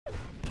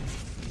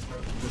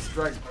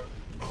Destruct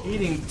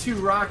eating 2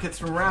 rockets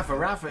from Rafa.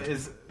 Rafa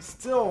is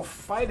still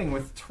fighting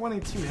with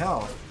 22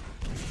 health.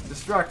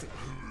 Destruct,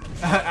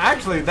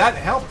 actually, that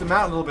helped him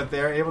out a little bit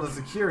there, able to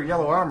secure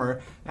yellow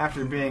armor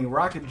after being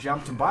rocket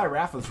jumped by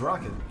Rafa's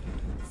rocket.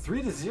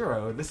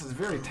 3-0. This is a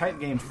very tight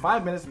game.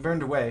 5 minutes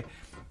burned away.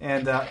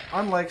 And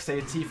unlike,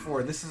 say,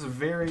 T4, this is a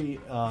very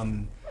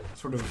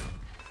sort of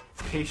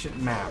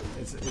patient map.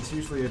 It's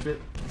usually a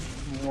bit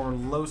more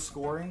low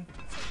scoring.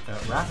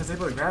 Rafa is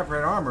able to grab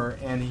red armor,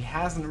 and he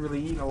hasn't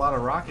really eaten a lot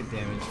of rocket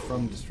damage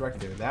from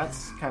Destructive.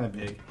 That's kind of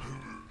big.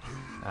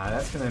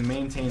 That's going to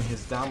maintain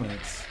his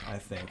dominance, I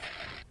think.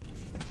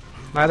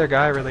 Neither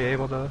guy really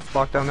able to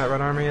lock down that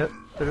red armor yet.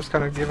 They're just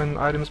kind of giving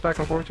items back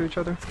and forth to each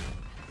other.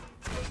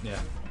 Yeah.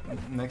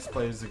 Next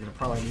plays are going to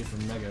probably need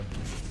from Mega.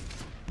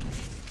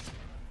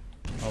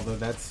 Although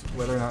that's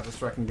whether or not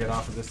Destruct can get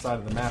off of this side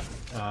of the map.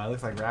 It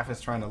looks like Rafa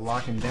is trying to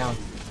lock him down.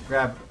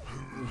 Grab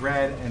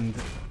red and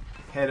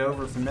head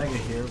over to Mega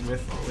here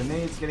with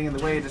grenades getting in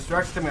the way.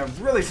 Destruct's coming up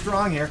really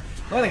strong here,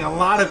 landing a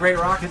lot of great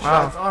rocket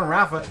shots on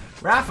Rafa.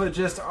 Rafa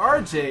just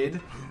RJ'd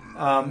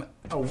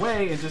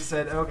away and just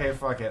said, okay,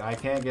 fuck it. I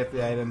can't get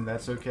the item.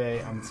 That's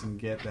okay. I'm just going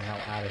to get the hell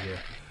out of here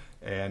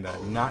and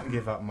not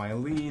give up my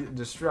lead.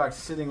 Destruct,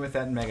 sitting with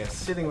that Mega,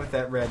 sitting with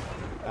that red,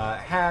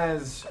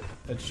 has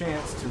a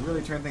chance to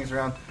really turn things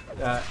around.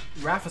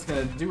 Rafa's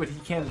going to do what he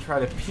can to try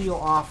to peel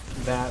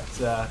off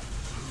that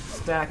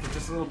stack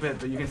just a little bit,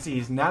 but you can see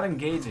he's not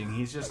engaging.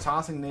 He's just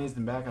tossing nades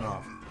and backing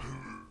off.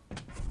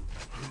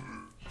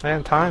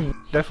 And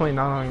time definitely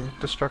not on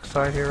Destruct's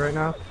side here right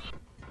now.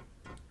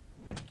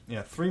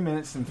 Yeah, 3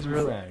 minutes and 3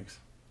 frags.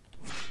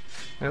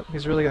 Yep,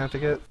 he's really going to have to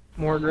get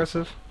more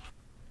aggressive.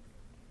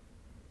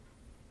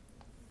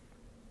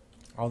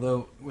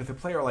 Although, with a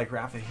player like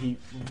Rafa, he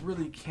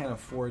really can't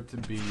afford to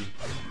be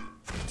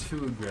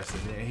too aggressive.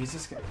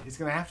 He's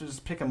going to have to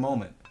just pick a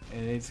moment,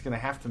 and he's going to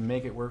have to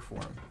make it work for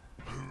him.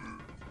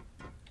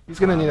 He's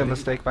going to need a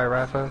mistake by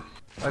Rafa,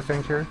 I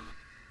think, here.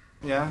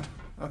 Yeah?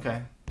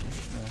 Okay. Yeah.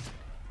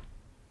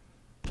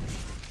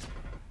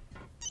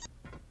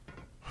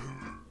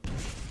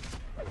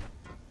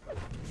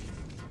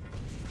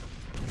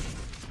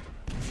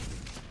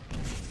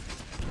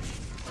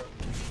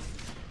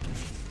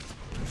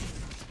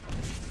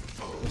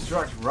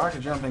 Destruct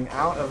rocket jumping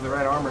out of the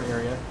red armor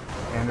area,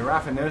 and the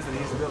Rafa knows that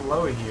he's a bit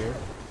low here,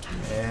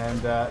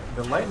 and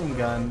the lightning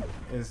gun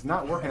is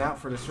not working out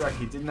for Destruct.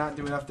 He did not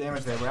do enough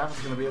damage there. Rafa's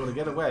going to be able to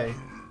get away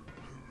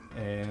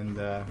and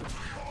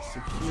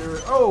secure.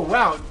 Oh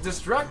wow!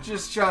 Destruct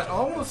just shot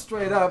almost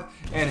straight up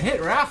and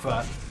hit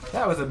Rafa.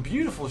 That was a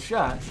beautiful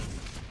shot.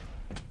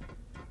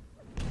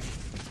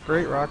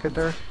 Great rocket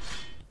there.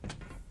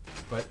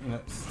 But you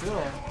know,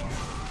 still.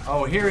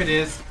 Oh, here it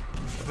is.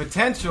 The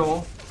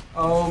potential.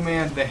 Oh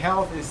man, the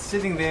health is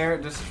sitting there.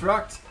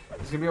 Destruct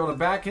is going to be able to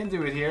back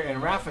into it here, and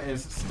Rafa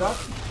is stuck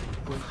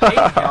with 8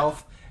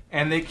 health,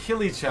 and they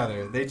kill each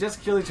other. They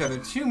just kill each other.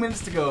 2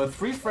 minutes to go,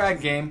 3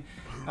 frag game.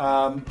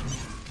 Wow,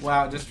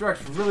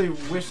 Destruct really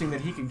wishing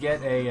that he could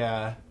get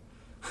a...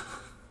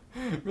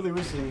 really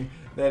wishing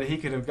that he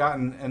could have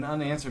gotten an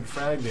unanswered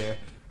frag there.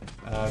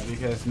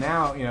 Because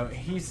now, you know,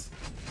 he's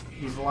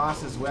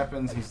lost his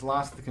weapons, he's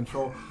lost the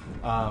control,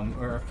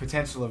 or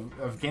potential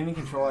of gaining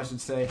control, I should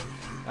say.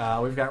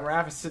 We've got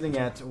Rafa sitting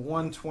at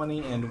 120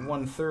 and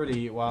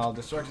 130, while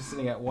Destruct is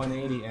sitting at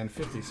 180 and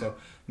 50. So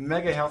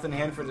mega health in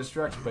hand for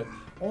Destruct, but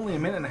only a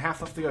minute and a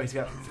half left to go. He's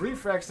got 3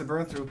 frags to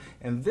burn through,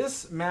 and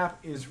this map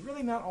is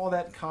really not all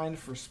that kind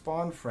for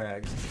spawn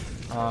frags,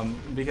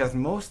 because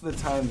most of the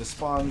time the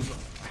spawns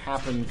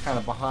happen kind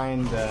of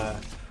behind the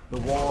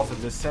walls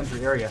of this center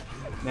area.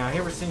 Now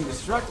here we're seeing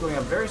Destruct going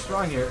up very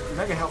strong here.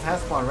 Mega health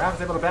has spawned.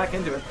 Rafa's able to back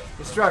into it.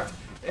 Destruct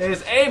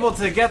is able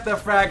to get the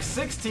frag,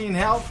 16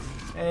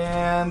 health,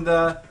 and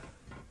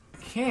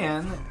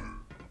can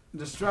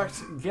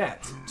Destruct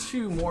get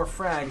 2 more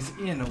frags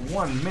in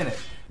 1 minute?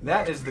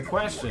 That is the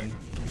question.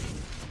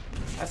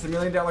 That's the $1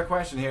 million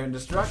question here. And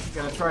Destruct is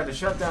going to try to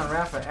shut down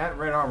Rafa at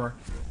red armor.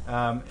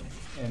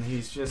 And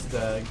he's just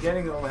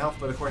getting all the health,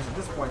 but of course at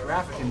this point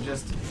Rafa can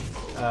just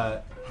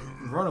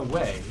run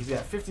away. He's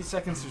got 50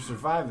 seconds to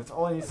survive. That's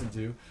all he needs to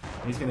do.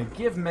 And he's going to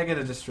give Mega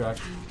to Destruct.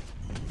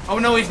 Oh,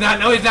 no, he's not.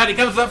 No, he's not. He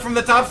comes up from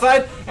the top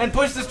side and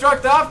pushes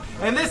Destruct off.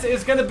 And this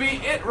is going to be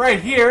it right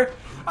here.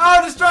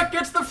 Oh, Destruct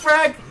gets the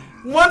frag.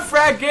 1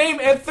 frag game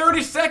at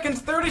 30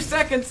 seconds. 30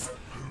 seconds.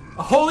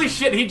 Holy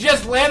shit. He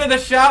just landed a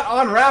shot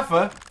on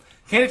Rafa.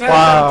 Can't he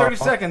time it in 30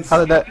 seconds? How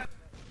did that...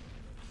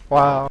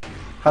 Wow.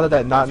 How did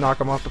that not knock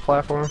him off the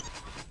platform?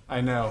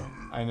 I know.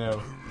 I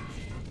know.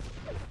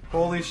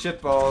 Holy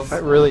shitballs.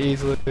 That really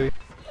easily...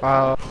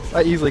 Wow.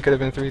 That easily could have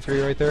been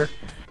 3-3 right there.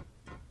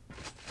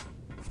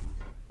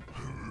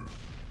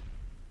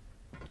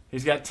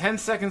 He's got 10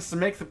 seconds to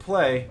make the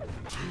play.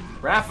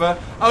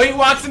 Rafa. Oh, he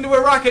walks into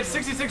a rocket.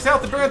 66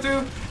 health to burn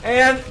through.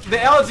 And the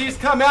LGs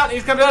come out.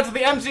 He's coming out to the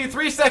MG.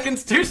 3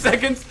 seconds. 2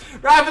 seconds.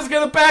 Rafa's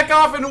going to back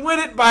off and win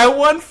it by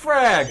 1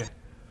 frag.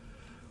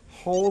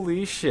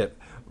 Holy shit.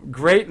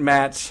 Great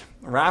match.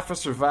 Rafa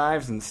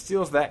survives and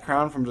steals that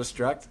crown from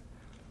Destruct.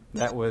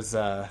 That was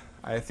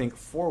I think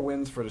 4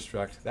 wins for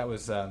Destruct. That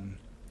was a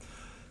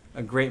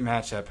great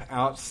matchup.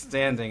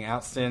 Outstanding,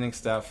 outstanding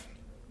stuff.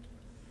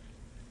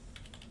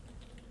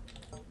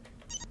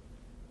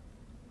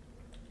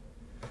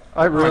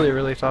 I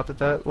really thought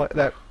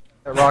that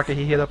rocket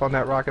he hit up on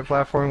that rocket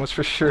platform was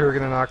for sure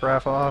gonna knock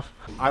Raph off.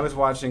 I was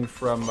watching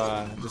from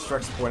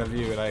Destruct's point of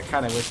view, and I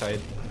kind of wish I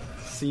had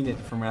seen it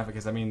from Raph,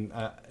 because, I mean,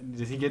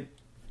 did he get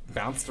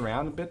bounced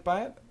around a bit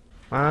by it?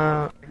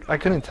 I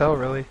couldn't tell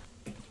really.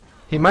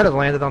 He might have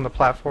landed on the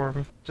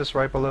platform just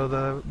right below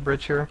the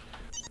bridge here.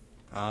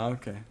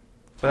 Okay.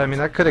 But I mean,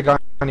 that could have gone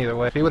either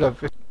way. If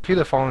he'd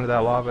have fallen into that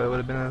lava, it would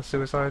have been a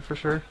suicide for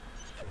sure.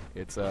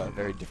 It's a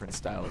very different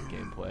style of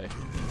gameplay.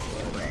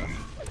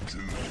 But,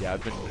 yeah,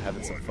 I've been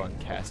having some fun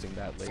casting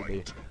that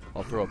lately.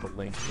 I'll throw up a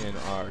link in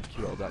our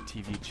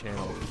QL.TV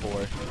channel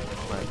for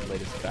my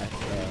latest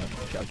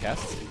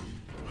shoutcasts.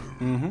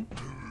 Mm-hmm.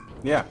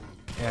 Yeah.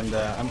 And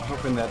I'm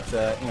hoping that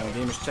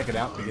gamers check it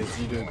out, because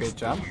you do a great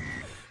job.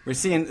 We're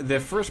seeing the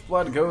first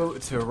blood go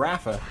to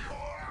Rafa,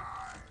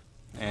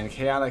 and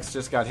Chaotix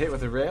just got hit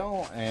with a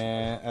rail,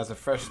 and as a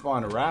fresh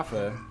spawn,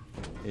 Rafa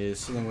is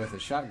sitting with a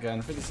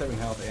shotgun, 57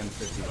 health and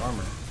 50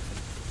 armor.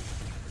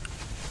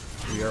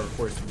 We are, of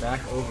course, back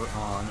over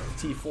on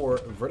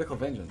T4 Vertical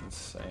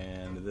Vengeance,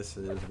 and this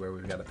is where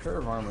we've got a pair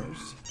of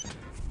armors,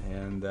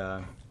 and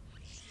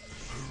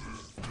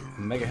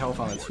mega health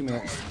on a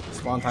 2-minute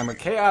spawn timer.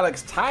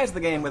 Chaotix ties the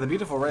game with a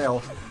beautiful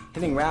rail,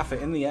 hitting Rafa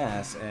in the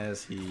ass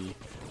as he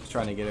is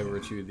trying to get over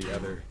to the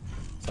other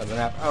side of the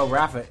map. Oh,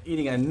 Rafa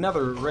eating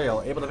another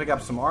rail, able to pick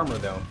up some armor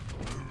though.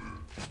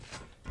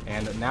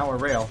 And now a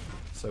rail,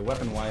 so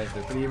weapon-wise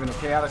they're pretty even.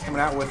 Chaotix coming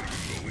out with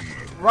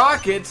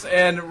rockets,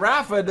 and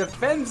Rafa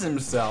defends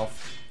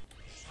himself.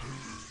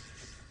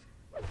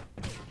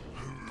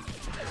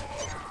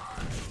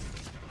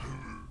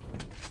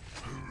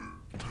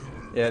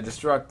 Yeah,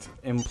 Destruct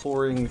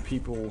imploring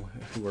people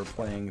who are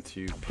playing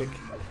to pick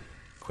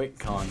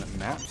QuakeCon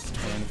maps.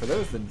 And for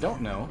those that don't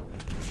know,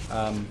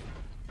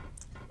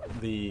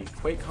 the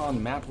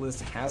QuakeCon map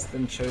list has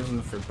been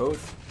chosen for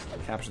both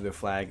Capture the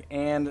Flag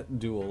and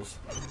duels.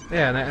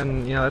 Yeah,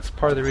 and you know, that's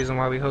part of the reason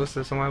why we host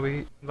this and why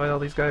we invite all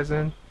these guys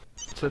in,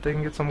 so that they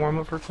can get some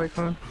warm-up for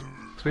QuakeCon.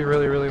 Because we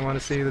really want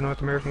to see the North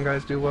American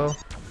guys do well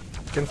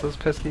against those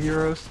pesky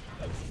Euros.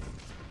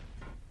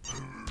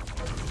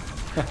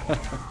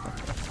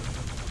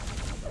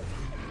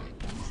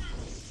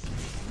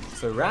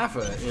 So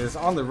Rafa is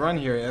on the run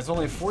here. He has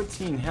only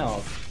 14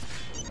 health.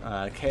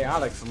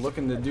 Chaotix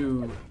looking to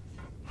do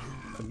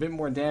a bit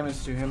more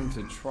damage to him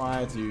to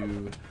try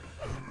to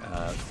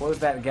close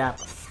that gap.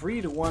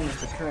 3-1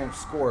 is the current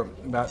score.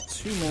 About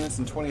 2 minutes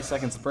and 20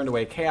 seconds burned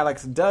away.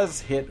 Chaotix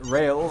does hit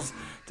rails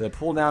to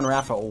pull down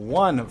Rafa.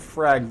 1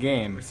 frag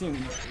game. It seems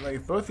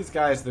like both these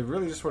guys, they're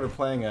really just sort of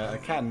playing a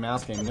cat and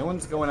mouse game. No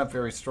one's going up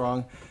very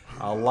strong.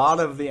 A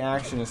lot of the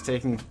action is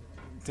taking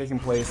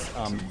place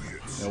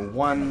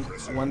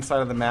one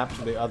side of the map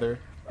to the other.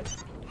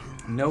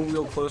 No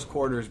real close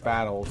quarters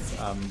battles.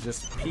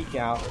 Just peek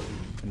out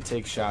and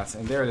take shots.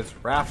 And there it is,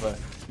 Rafa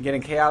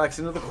getting Chaotix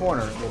into the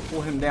corner. Will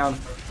pull him down.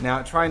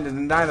 Now trying to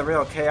deny the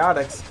rail.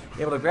 Chaotix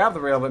able to grab the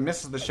rail but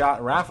misses the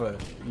shot. Rafa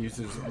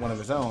uses one of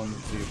his own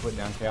to put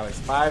down Chaotix.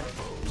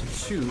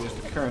 5-2 is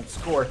the current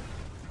score.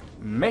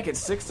 Make it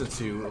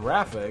 6-2.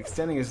 Rafa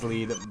extending his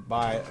lead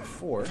by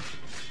 4.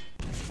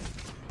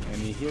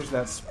 And he hears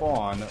that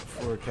spawn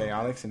for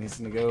Chaotix, and he's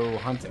going to go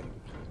hunting.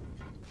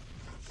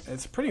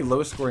 It's a pretty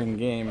low-scoring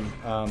game,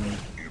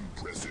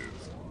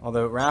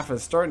 although Rafa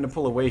is starting to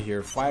pull away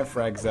here. 5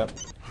 frags up,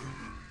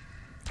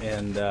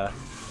 and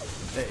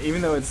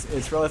even though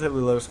it's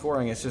relatively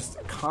low-scoring, it's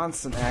just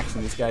constant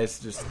action. These guys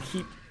just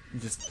keep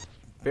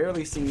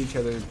barely seeing each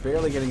other,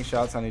 barely getting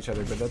shots on each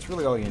other, but that's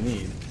really all you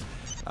need.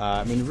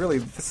 I mean, really,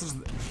 this is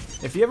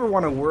if you ever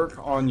want to work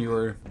on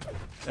your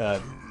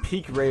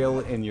peak rail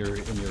and your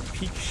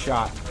peak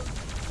shot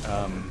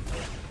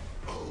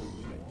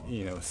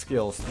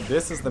skills,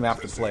 this is the map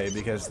to play,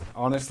 because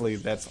honestly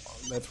that's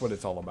what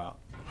it's all about.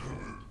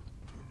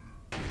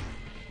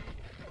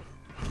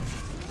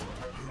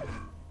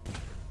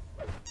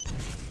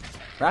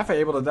 Rafa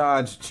able to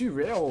dodge 2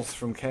 rails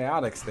from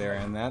Chaotix there,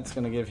 and that's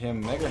going to give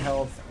him mega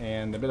health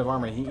and a bit of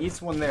armor. He eats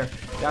one there,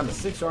 down to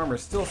 6 armor,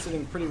 still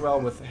sitting pretty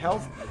well with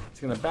health. He's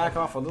going to back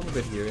off a little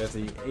bit here as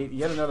he ate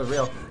yet another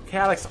rail.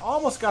 Chaotix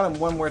almost got him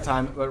one more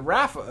time, but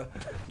Rafa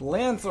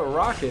lands a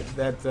rocket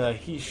that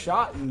he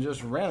shot and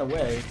just ran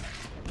away.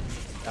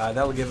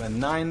 That will give a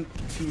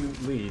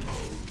 9-2 lead.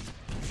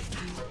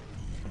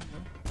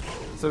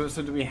 So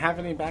do we have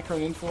any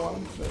background info on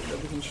him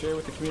that we can share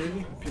with the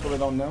community, people that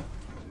don't know?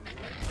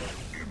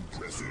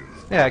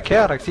 Yeah,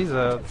 Chaotix,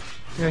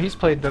 he's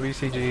played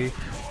WCG,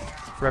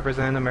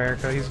 representing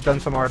America. He's done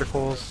some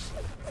articles,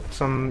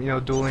 some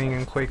dueling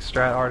and Quake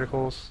strat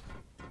articles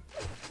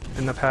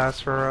in the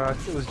past for I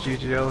think it was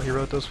GGL he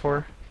wrote those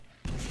for.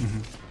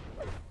 Mm-hmm.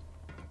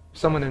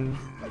 Someone in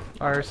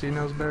IRC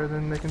knows better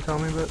than they can tell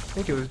me, but I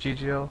think it was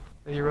GGL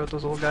that he wrote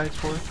those old guides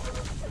for.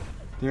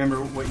 Do you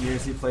remember what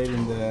years he played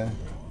in the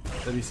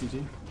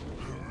WCG?